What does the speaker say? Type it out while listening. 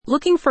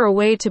Looking for a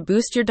way to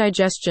boost your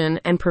digestion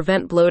and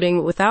prevent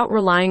bloating without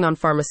relying on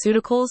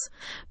pharmaceuticals?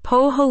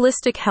 Po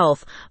Holistic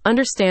Health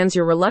understands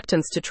your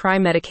reluctance to try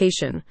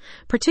medication,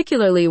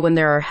 particularly when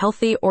there are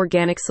healthy,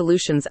 organic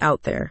solutions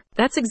out there.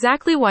 That's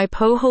exactly why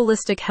Po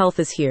Holistic Health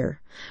is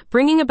here,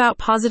 bringing about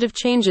positive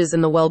changes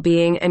in the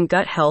well-being and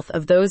gut health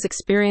of those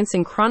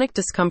experiencing chronic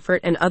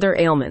discomfort and other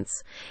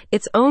ailments.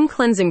 Its own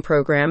cleansing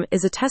program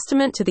is a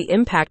testament to the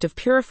impact of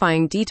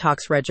purifying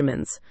detox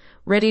regimens.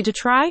 Ready to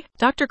try?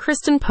 Dr.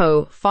 Kristen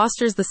Poe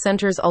fosters the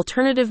center's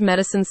alternative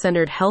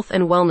medicine-centered health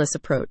and wellness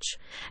approach.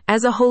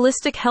 As a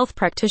holistic health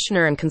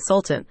practitioner and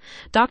consultant,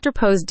 Dr.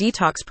 Poe's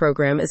detox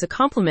program is a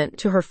complement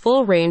to her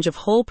full range of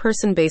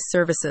whole-person-based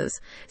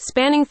services,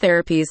 spanning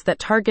therapies that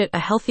target a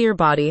healthier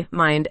body,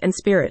 mind, and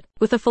spirit.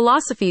 With a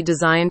philosophy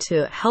designed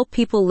to help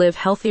people live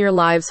healthier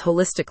lives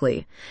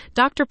holistically,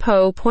 Dr.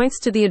 Poe points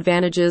to the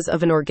advantages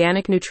of an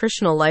organic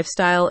nutritional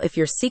lifestyle if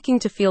you're seeking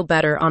to feel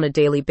better on a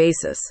daily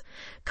basis.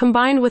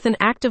 Combined with an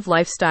active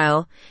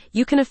lifestyle,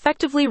 you can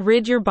effectively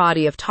rid your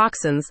body of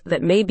toxins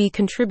that may be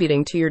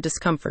contributing to your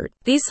discomfort.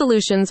 These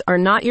solutions are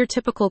not your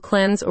typical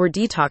cleanse or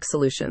detox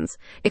solutions,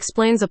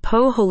 explains a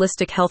Po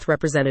Holistic Health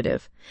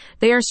representative.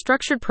 They are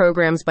structured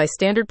programs by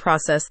standard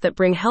process that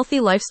bring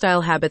healthy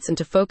lifestyle habits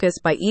into focus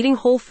by eating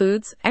whole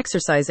foods,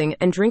 exercising,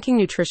 and drinking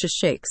nutritious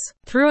shakes.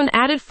 Through an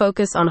added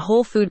focus on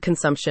whole food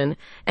consumption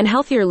and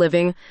healthier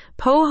living,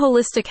 Po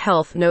Holistic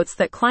Health notes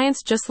that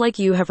clients just like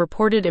you have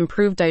reported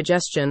improved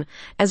digestion,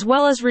 as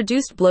well as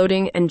reduced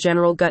bloating and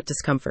general gut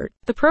discomfort.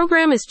 The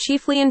program is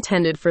chiefly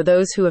intended for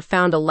those who have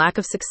found a lack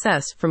of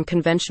success from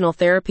conventional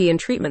therapy and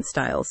treatment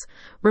styles,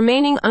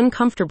 remaining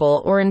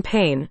uncomfortable or in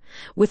pain.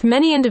 With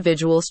many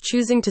individuals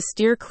choosing to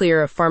steer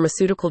clear of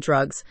pharmaceutical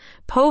drugs,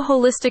 Po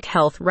Holistic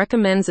Health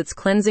recommends its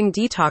cleansing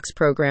detox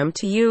program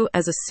to you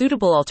as a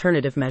suitable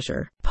alternative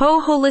measure.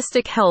 Po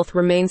Holistic Health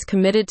remains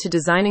committed to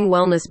designing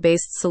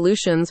wellness-based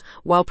solutions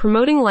while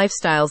promoting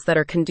lifestyles that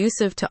are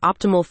conducive to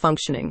optimal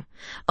functioning.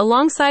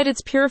 Alongside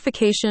its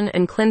purification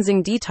and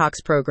cleansing detox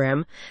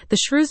program, the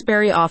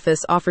Shrewsbury office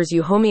offers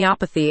you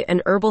homeopathy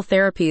and herbal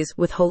therapies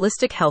with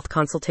holistic health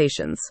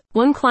consultations.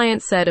 One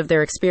client said of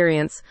their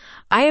experience,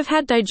 "I have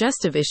had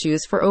digestive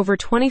issues for over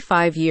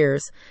 25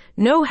 years.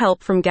 No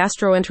help from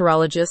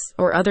gastroenterologists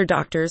or other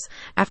doctors.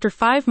 After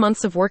 5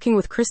 months of working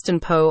with Kristen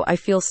Poe, I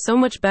feel so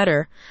much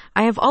better.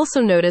 I have also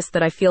noticed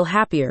that I feel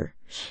happier."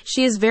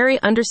 She is very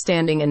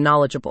understanding and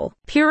knowledgeable.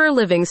 Purer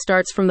living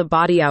starts from the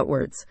body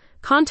outwards.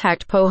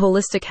 Contact Po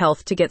Holistic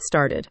Health to get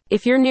started.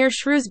 If you're near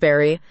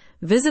Shrewsbury,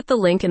 visit the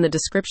link in the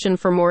description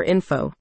for more info.